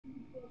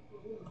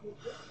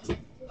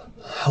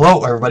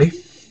Hello, everybody.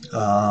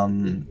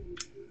 Um,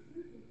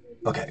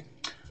 okay,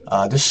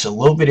 this is a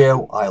little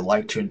video I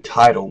like to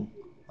entitle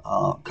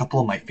a couple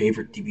of my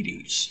favorite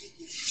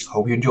DVDs.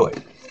 Hope you enjoy.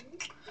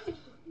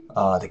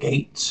 The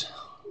Gate,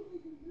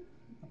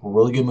 a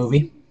really good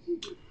movie.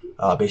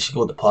 Basically,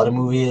 what the plot of the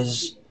movie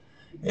is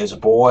a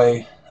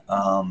boy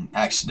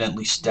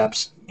accidentally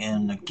steps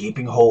in a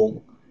gaping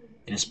hole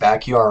in his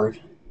backyard,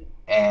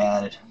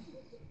 and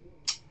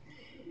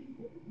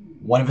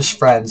one of his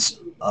friends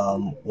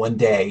one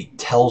day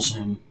tells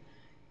him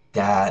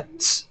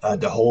that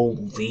the hole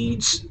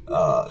leads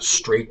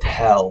straight to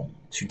hell,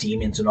 to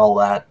demons and all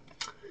that.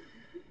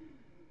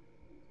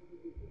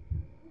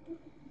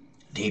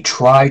 They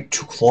tried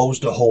to close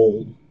the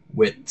hole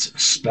with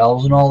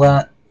spells and all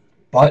that,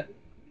 but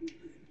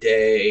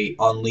they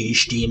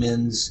unleash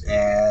demons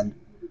and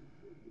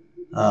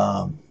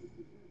um,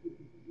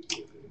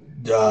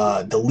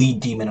 the lead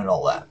demon and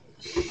all that.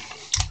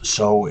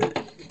 So,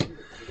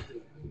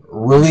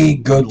 really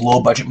good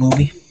low budget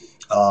movie.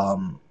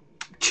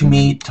 To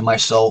me, to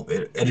myself,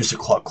 it is a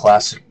cult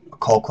classic,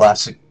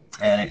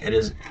 and it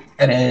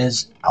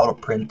is out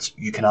of print.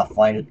 You cannot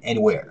find it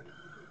anywhere.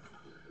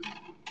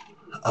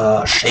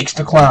 Shakes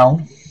the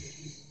Clown.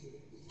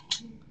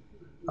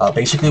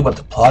 Basically, what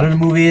the plot of the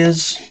movie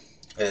is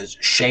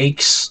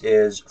Shakes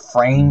is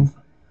framed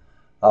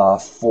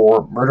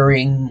for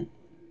murdering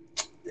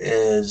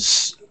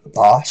his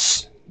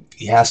boss.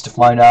 He has to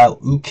find out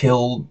who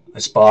killed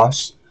his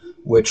boss,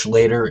 which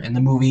later in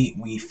the movie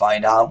we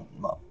find out.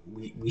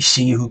 We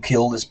see who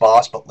killed his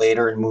boss, but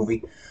later in the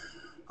movie,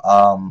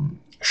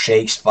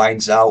 Shakes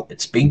finds out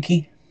it's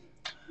Binky,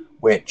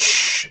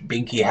 which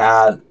Binky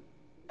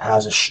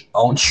has a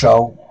own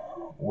show,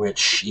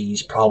 which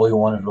he's probably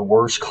one of the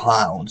worst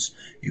clowns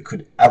you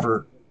could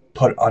ever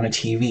put on a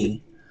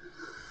TV.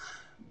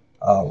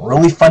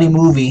 Really funny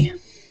movie.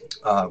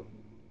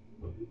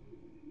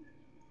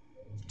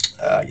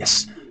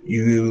 Yes,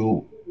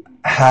 you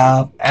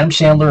have Adam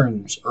Sandler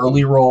in his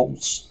early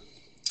roles,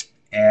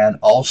 and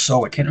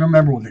also I can't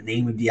remember what the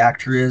name of the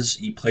actor is.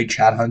 He played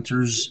Chad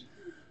Hunter's.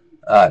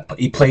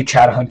 He played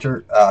Chad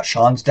Hunter,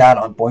 Sean's dad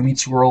on Boy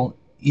Meets World.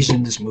 He's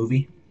in this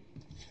movie.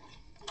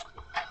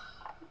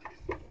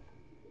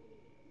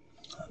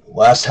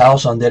 Last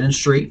House on Dead End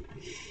Street.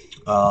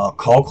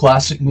 Cult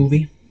classic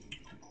movie.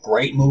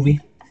 Great movie.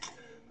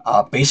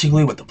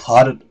 Basically, what the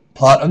plot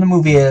of the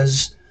movie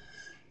is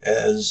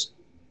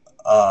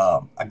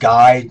a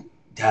guy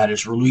that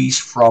is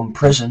released from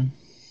prison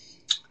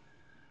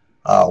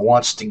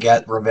wants to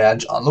get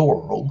revenge on the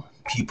world,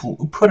 people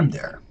who put him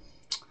there.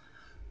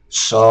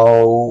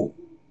 So,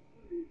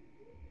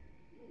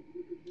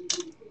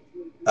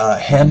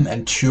 him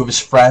and two of his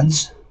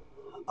friends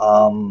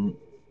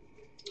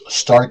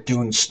start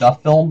doing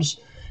snuff films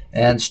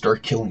and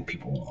start killing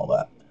people and all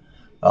that.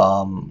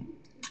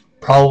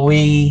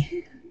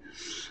 Probably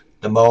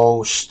the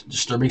most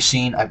disturbing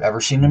scene I've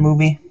ever seen in a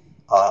movie.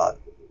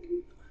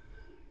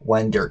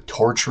 When they're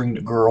torturing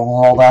the girl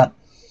and all that.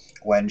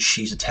 When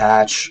she's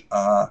attached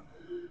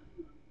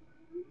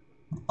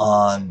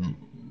on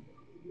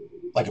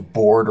like a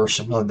board or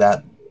something like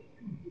that,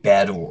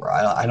 bed, or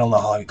I don't know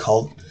how you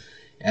call it,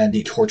 and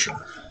they torture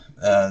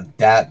her.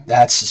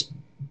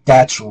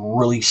 That's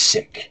really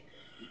sick.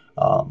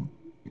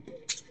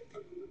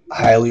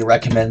 Highly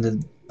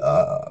recommended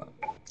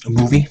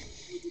movie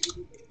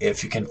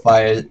if you can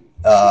find it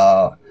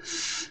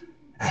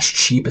as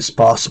cheap as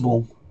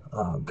possible.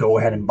 Go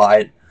ahead and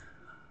buy it.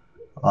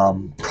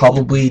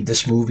 Probably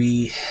this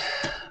movie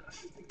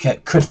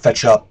could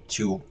fetch up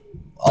to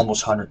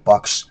almost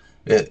 $100.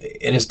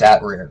 It is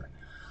that rare.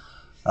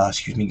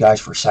 Excuse me, guys,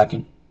 for a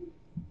second.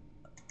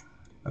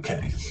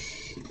 Okay.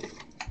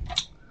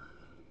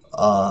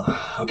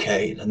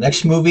 Okay, the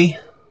next movie,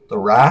 The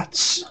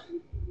Rats.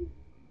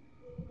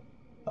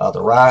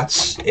 The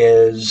Rats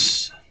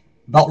is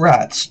about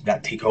rats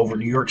that take over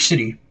New York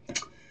City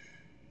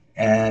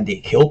and they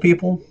kill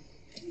people.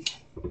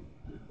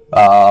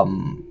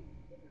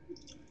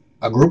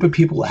 A group of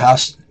people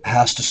has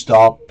to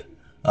stop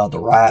the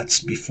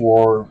rats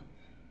before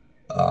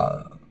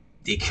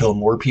they kill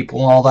more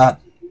people and all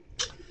that.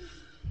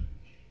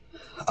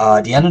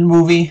 At the end of the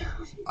movie,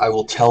 I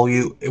will tell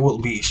you, it will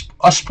be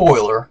a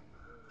spoiler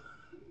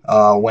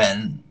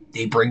when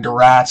they bring the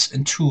rats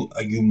into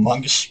a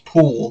humongous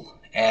pool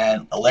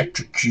and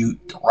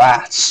electrocute the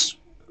rats.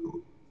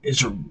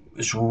 Is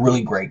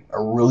really great.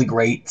 A really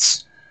great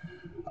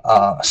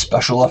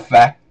special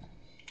effect.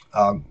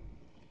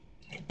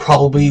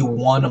 Probably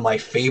one of my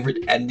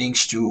favorite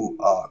endings to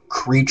a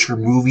creature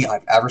movie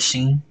I've ever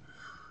seen.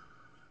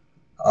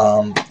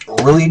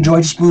 Really enjoyed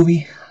this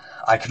movie.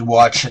 I could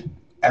watch it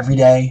every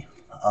day.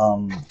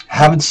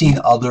 Haven't seen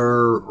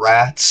other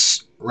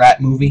rat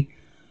movie.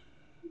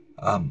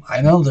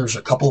 I know there's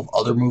a couple of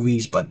other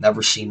movies, but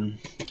never seen.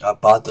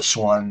 Bought this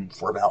one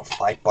for about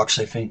 $5,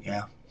 I think.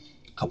 Yeah,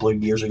 a couple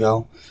of years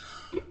ago.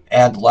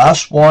 And the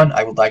last one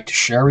I would like to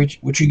share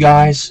with you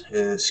guys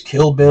is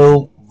Kill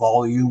Bill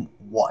Volume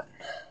 1.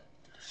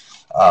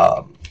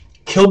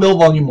 Kill Bill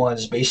Volume 1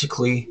 is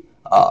basically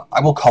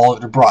I will call her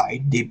the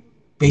bride. They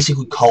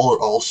basically call her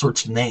all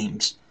sorts of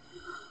names.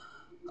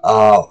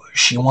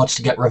 She wants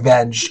to get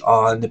revenge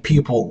on the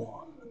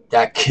people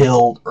that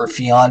killed her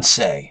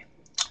fiance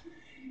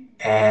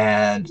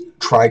and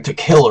tried to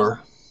kill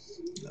her.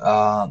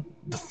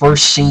 The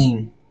first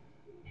scene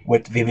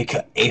with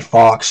Vivica A.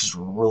 Fox is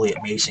really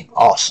amazing,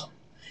 awesome.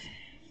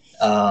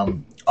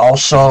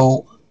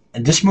 Also,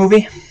 in this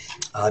movie,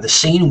 the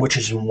scene which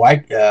is in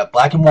white,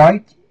 black and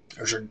white,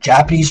 there's a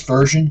Japanese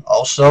version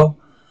also,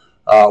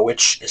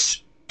 which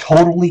is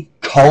totally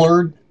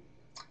colored,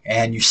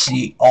 and you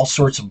see all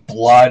sorts of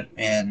blood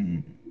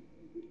and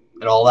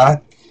all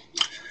that.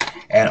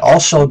 And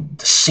also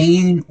the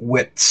scene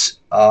with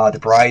the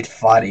bride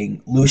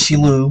fighting Lucy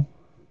Liu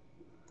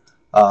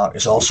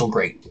is also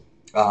great.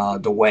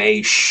 The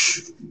way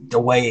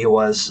it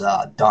was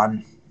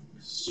done,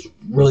 it's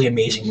really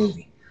amazing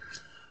movie.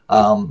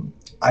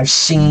 I've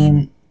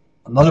seen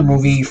another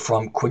movie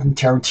from Quentin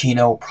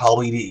Tarantino,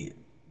 probably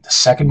the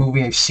second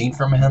movie I've seen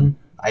from him.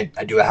 I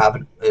do have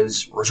it,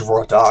 is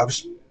Reservoir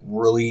Dogs.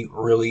 Really,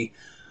 really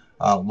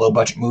low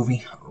budget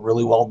movie,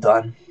 really well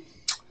done.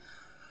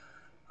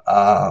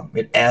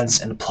 It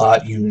ends in a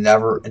plot you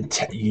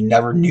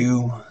never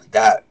knew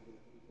that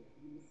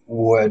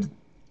would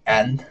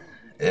end.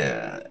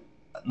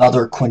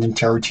 Another Quentin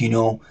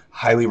Tarantino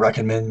highly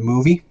recommended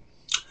movie.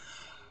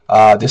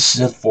 This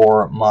is it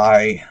for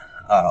my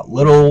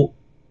little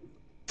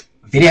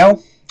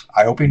video.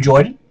 I hope you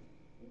enjoyed it.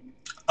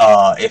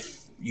 If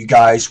you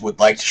guys would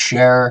like to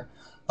share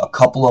a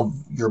couple of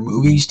your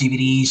movies,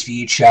 DVDs,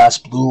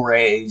 VHS,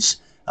 Blu-rays,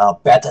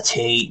 beta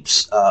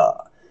tapes,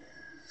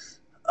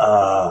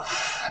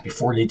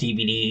 before the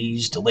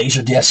DVDs, the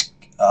Laserdisc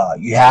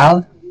you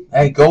have,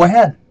 hey, go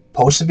ahead.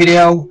 Post a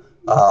video,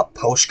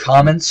 post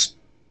comments.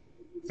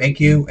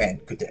 Thank you,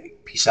 and good day.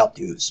 Peace out,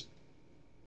 dudes.